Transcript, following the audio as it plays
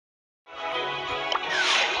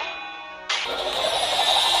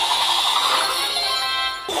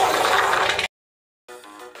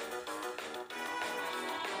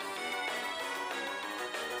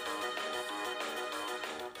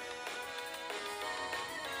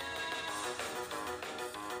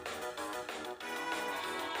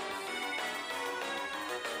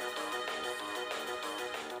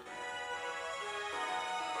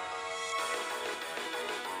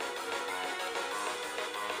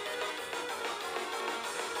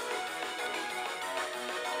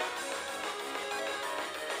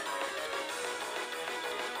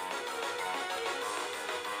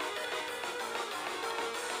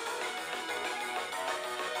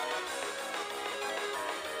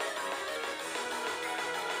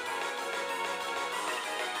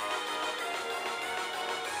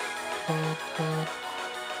Hello,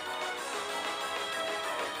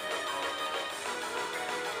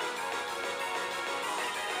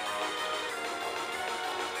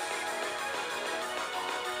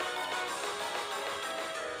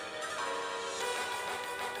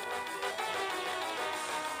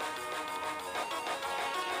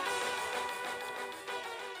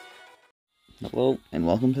 and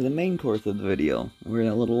welcome to the main course of the video, where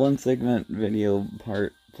that little one segment video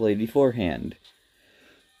part played beforehand.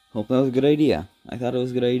 Hope that was a good idea. I thought it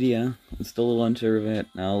was a good idea. I'm still a little unsure of it.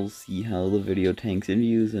 I'll see how the video tanks in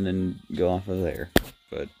views and then go off of there.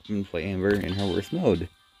 But I'm going to play Amber in her worst mode.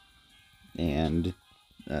 And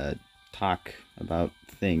talk about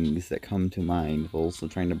things that come to mind, while also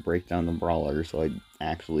trying to break down the brawler so I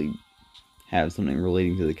actually have something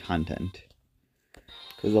relating to the content.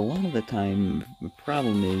 Because a lot of the time, the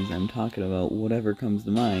problem is I'm talking about whatever comes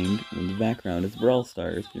to mind when the background is Brawl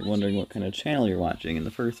Stars. You're wondering what kind of channel you're watching in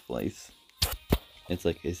the first place. It's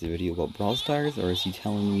like, is the video about Brawl Stars, or is he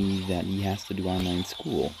telling me that he has to do online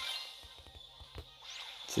school?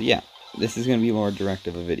 So yeah, this is going to be more direct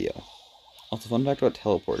of a video. Also, fun fact about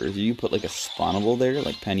teleporters, you put like a spawnable there,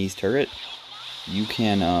 like Penny's turret, you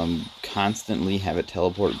can constantly have it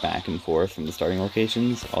teleport back and forth from the starting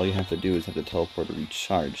locations. All you have to do is have the teleporter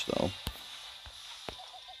recharge, though.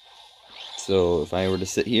 So if I were to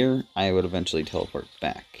sit here, I would eventually teleport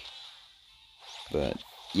back. But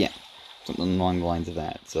yeah, something along the lines of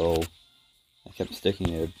that. So I kept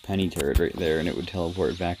sticking a Penny turret right there, and it would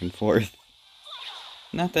teleport back and forth.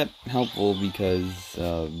 Not that helpful because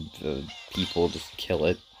people just kill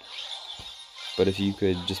it. But if you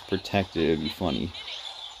could just protect it, it would be funny.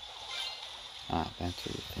 Ah, that's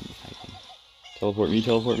where the thing is hiding. Teleport me,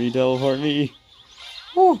 teleport me, teleport me!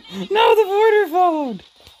 Oh, no, the border followed!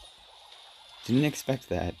 Didn't expect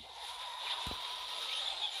that.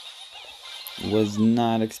 Was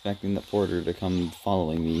not expecting the porter to come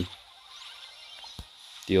following me.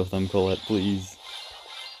 Deal with them, Colette, please.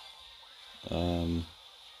 Well,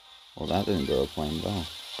 that didn't go planned well.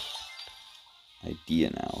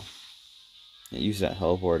 Idea now. Yeah, use that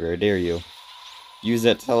teleporter, I dare you. Use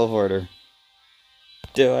that teleporter.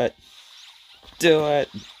 Do it. Do it.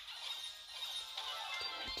 Do it.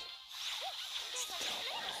 It's the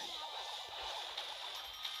teleporter.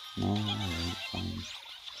 No, alright, fine.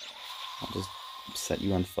 I'll just set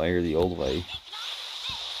you on fire the old way.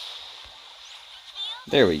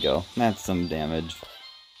 There we go. That's some damage.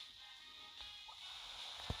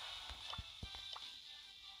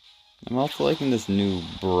 I'm also liking this new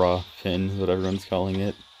bruh pin, is what everyone's calling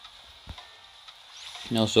it.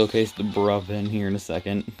 And I'll showcase the bruh pin here in a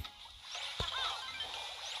second.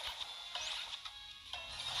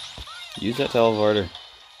 Use that teleporter.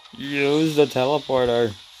 Use the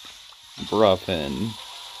teleporter. Bruh pin.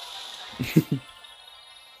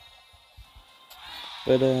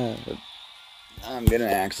 But I'm gonna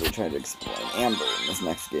actually try to explain Amber in this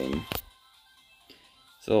next game.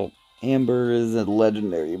 So, Amber is a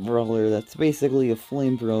legendary brawler that's basically a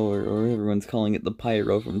flamethrower, or everyone's calling it the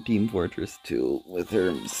Pyro from Team Fortress 2, with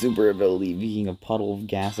her super ability being a puddle of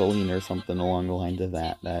gasoline or something along the lines of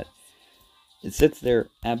that, that it sits there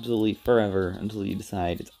absolutely forever until you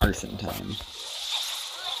decide it's arson time.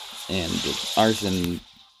 And the arson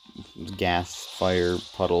gas fire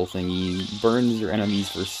puddle thingy burns your enemies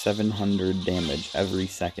for 700 damage every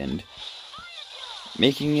second.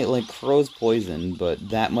 Making it like crow's poison, but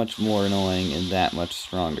that much more annoying and that much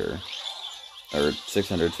stronger. Or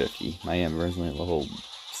 650. My Amber is only level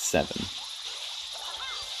 7.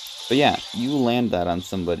 But yeah, you land that on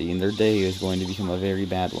somebody and their day is going to become a very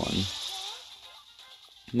bad one.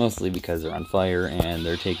 Mostly because they're on fire and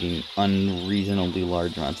they're taking unreasonably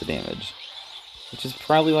large amounts of damage. Which is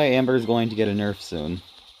probably why Amber is going to get a nerf soon.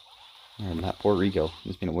 Or not poor Rico.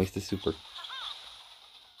 It's been a waste of super.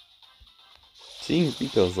 Seeing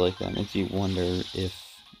Rico's like that makes you wonder if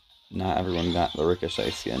not everyone got the Ricochet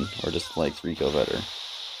skin, or just likes Rico better.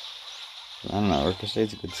 I don't know,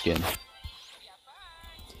 Ricochet's a good skin.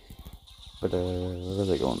 But, where was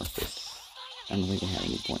I going with this? I don't think I have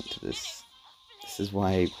any point to this. This is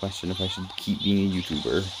why I question if I should keep being a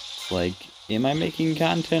YouTuber. It's like, am I making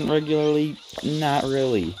content regularly? Not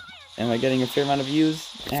really. Am I getting a fair amount of views?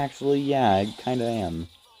 Actually, yeah, I kinda am.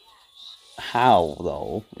 How,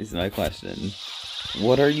 though, is my question.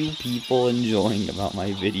 What are you people enjoying about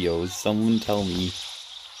my videos? Someone tell me.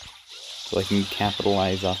 So I can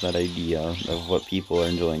capitalize off that idea of what people are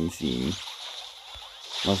enjoying seeing.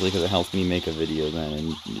 Mostly because it helps me make a video then,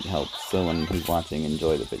 and it helps someone who's watching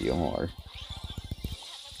enjoy the video more.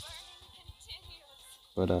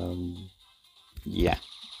 But, yeah.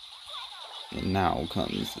 And now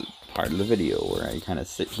comes the part of the video where I kind of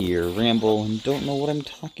sit here, ramble, and don't know what I'm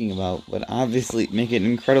talking about, but obviously make it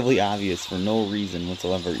incredibly obvious for no reason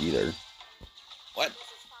whatsoever either. What?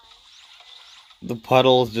 The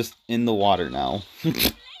puddle's just in the water now.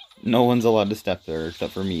 No one's allowed to step there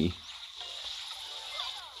except for me.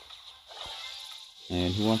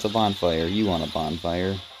 And who wants a bonfire? You want a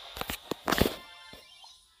bonfire.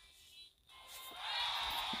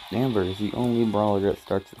 Amber is the only brawler that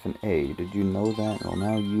starts with an A. Did you know that? Well,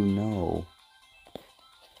 now you know.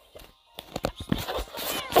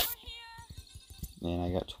 And I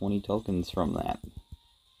got 20 tokens from that.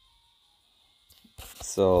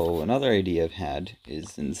 So, another idea I've had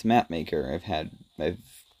is in this map maker, I've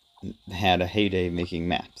had a heyday making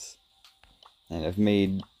maps. And I've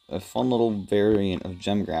made a fun little variant of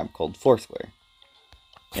gem grab called Foursquare.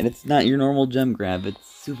 And it's not your normal gem grab, it's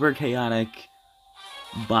super chaotic,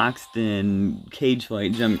 boxed in cage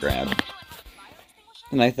fight gem grab.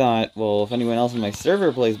 And I thought, well, if anyone else in my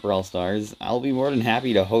server plays Brawl Stars, I'll be more than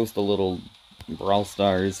happy to host a little Brawl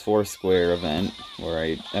Stars Foursquare event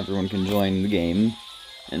where everyone can join the game,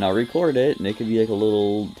 and I'll record it, and it could be like a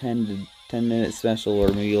little 10 minute special or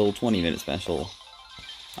maybe a little 20-minute special.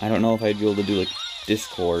 I don't know if I'd be able to do like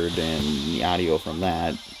Discord and the audio from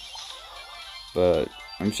that, but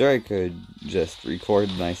I'm sure I could just record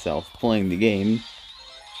myself playing the game,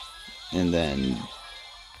 and then,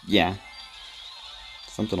 yeah,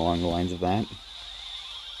 something along the lines of that.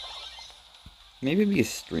 Maybe it'd be a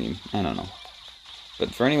stream, I don't know.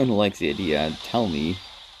 But for anyone who likes the idea, tell me,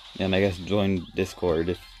 and I guess join Discord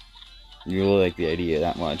if you really like the idea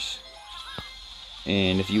that much.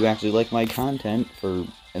 And if you actually like my content for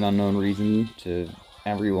an unknown reason to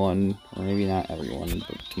everyone, or maybe not everyone,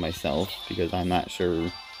 but to myself, because I'm not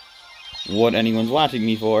sure what anyone's watching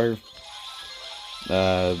me for,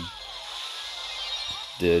 to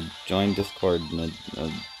join Discord, and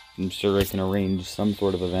I'm sure I can arrange some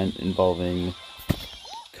sort of event involving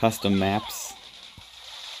custom maps.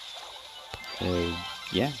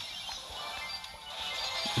 Yeah.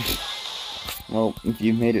 Well, if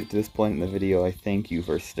you made it to this point in the video, I thank you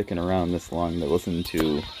for sticking around this long to listen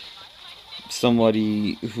to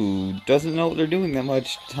somebody who doesn't know what they're doing that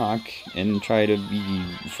much talk and try to be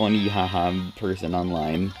funny haha person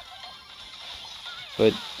online.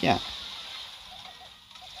 But yeah.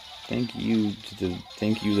 Thank you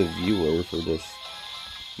the viewer for this,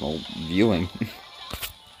 well, viewing.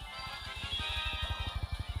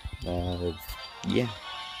 Yeah.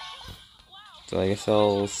 So I guess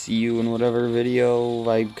I'll see you in whatever video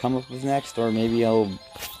I come up with next, or maybe I'll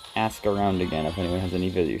ask around again if anyone has any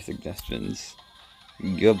video suggestions.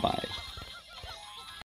 Goodbye.